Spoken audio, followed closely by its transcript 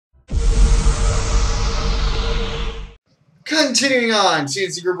Continuing on,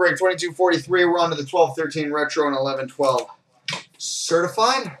 CNC Group Break 2243. We're on to the 12-13 Retro and 11-12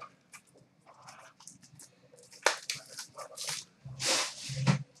 Certified.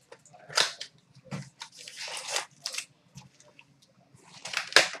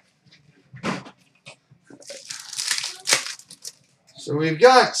 So we've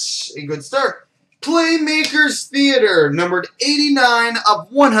got a good start. Playmakers Theater, numbered 89 of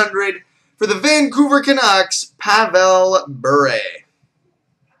 100 for the Vancouver Canucks, Pavel Bure.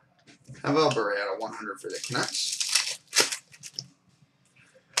 Pavel Bure out of 100 for the Canucks.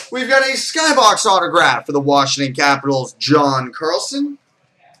 We've got a Skybox autograph for the Washington Capitals, John Carlson.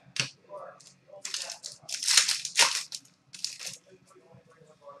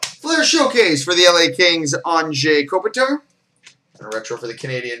 Flair Showcase for the LA Kings, Anze Kopitar. And a retro for the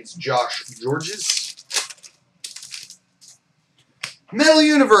Canadians, Josh Georges. Metal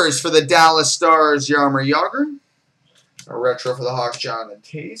Universe for the Dallas Stars, Jaromir Jagr. A retro for the Hawks, Jonathan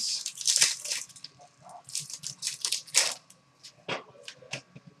Toews.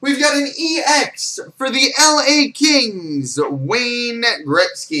 We've got an EX for the LA Kings, Wayne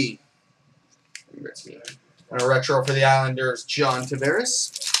Gretzky. And a retro for the Islanders, John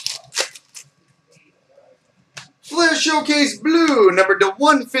Tavares. Flair Showcase Blue, numbered to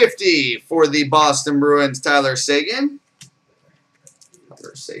 150 for the Boston Bruins, Tyler Seguin.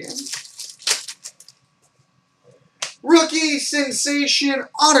 Rookie Sensation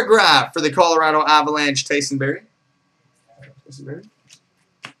Autograph for the Colorado Avalanche, Tyson Barrie.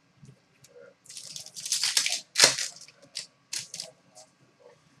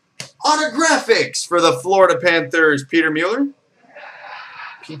 Autographics for the Florida Panthers, Peter Mueller.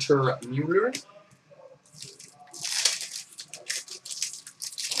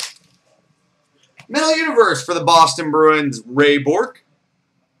 Metal Universe for the Boston Bruins, Ray Bourque.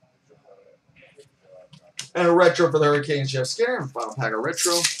 And a retro for the Hurricanes, Jeff Skinner. Final pack of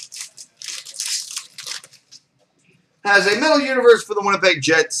retro. Has a Metal Universe for the Winnipeg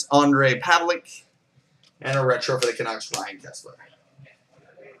Jets, Andre Pavlik. And a retro for the Canucks, Ryan Kessler.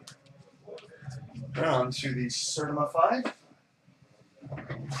 On to the Certified.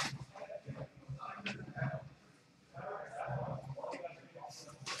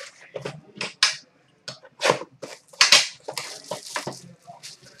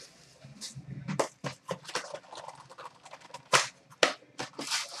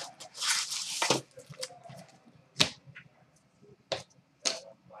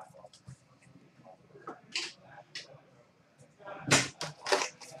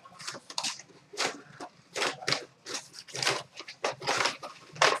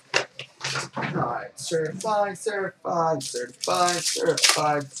 Alright,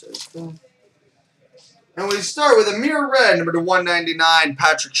 certified. And we start with a mirror red, number to 199,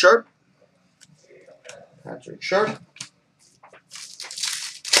 Patrick Sharp.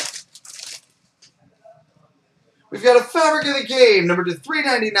 We've got a Fabric of the Game, number to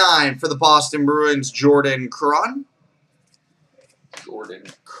 399 for the Boston Bruins, Jordan Caron.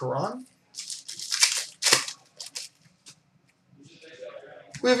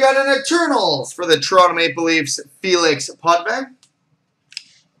 We've got an Eternals for the Toronto Maple Leafs, Felix Potvin.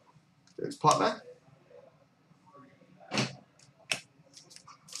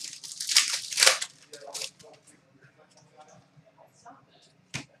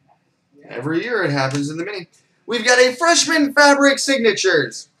 Every year it happens in the mini. We've got a Freshman Fabric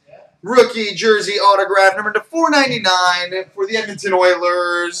Signatures. Rookie Jersey Autograph, number to 499 for the Edmonton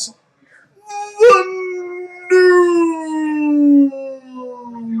Oilers.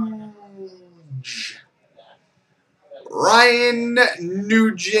 Ryan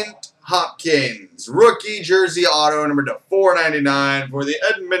Nugent Hopkins. Rookie Jersey Auto, number to 499 for the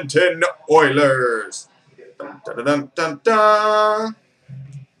Edmonton Oilers.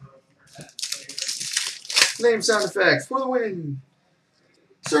 Name sound effects for the win.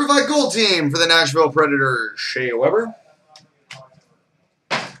 Certified Gold Team for the Nashville Predators, Shea Weber.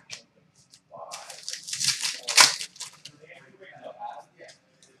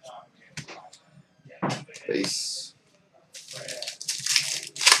 Base.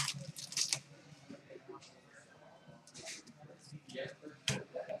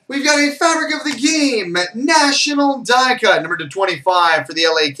 We've got a Fabric of the Game, National Die Cut, number to 25 for the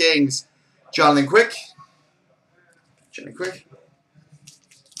LA Kings, Jonathan Quick.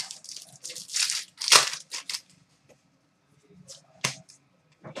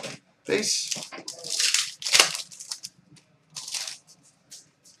 Base.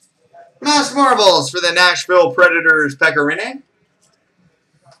 Mass Marvels for the Nashville Predators, Pecorine.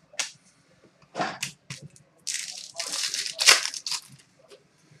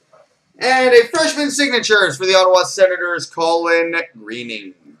 And a freshman signatures for the Ottawa Senators, Colin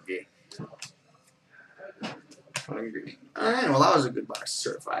Greening. Alright, well that was a good box,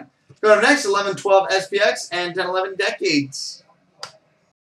 certified. Go to next, 11-12 SPX and 10-11 Decades.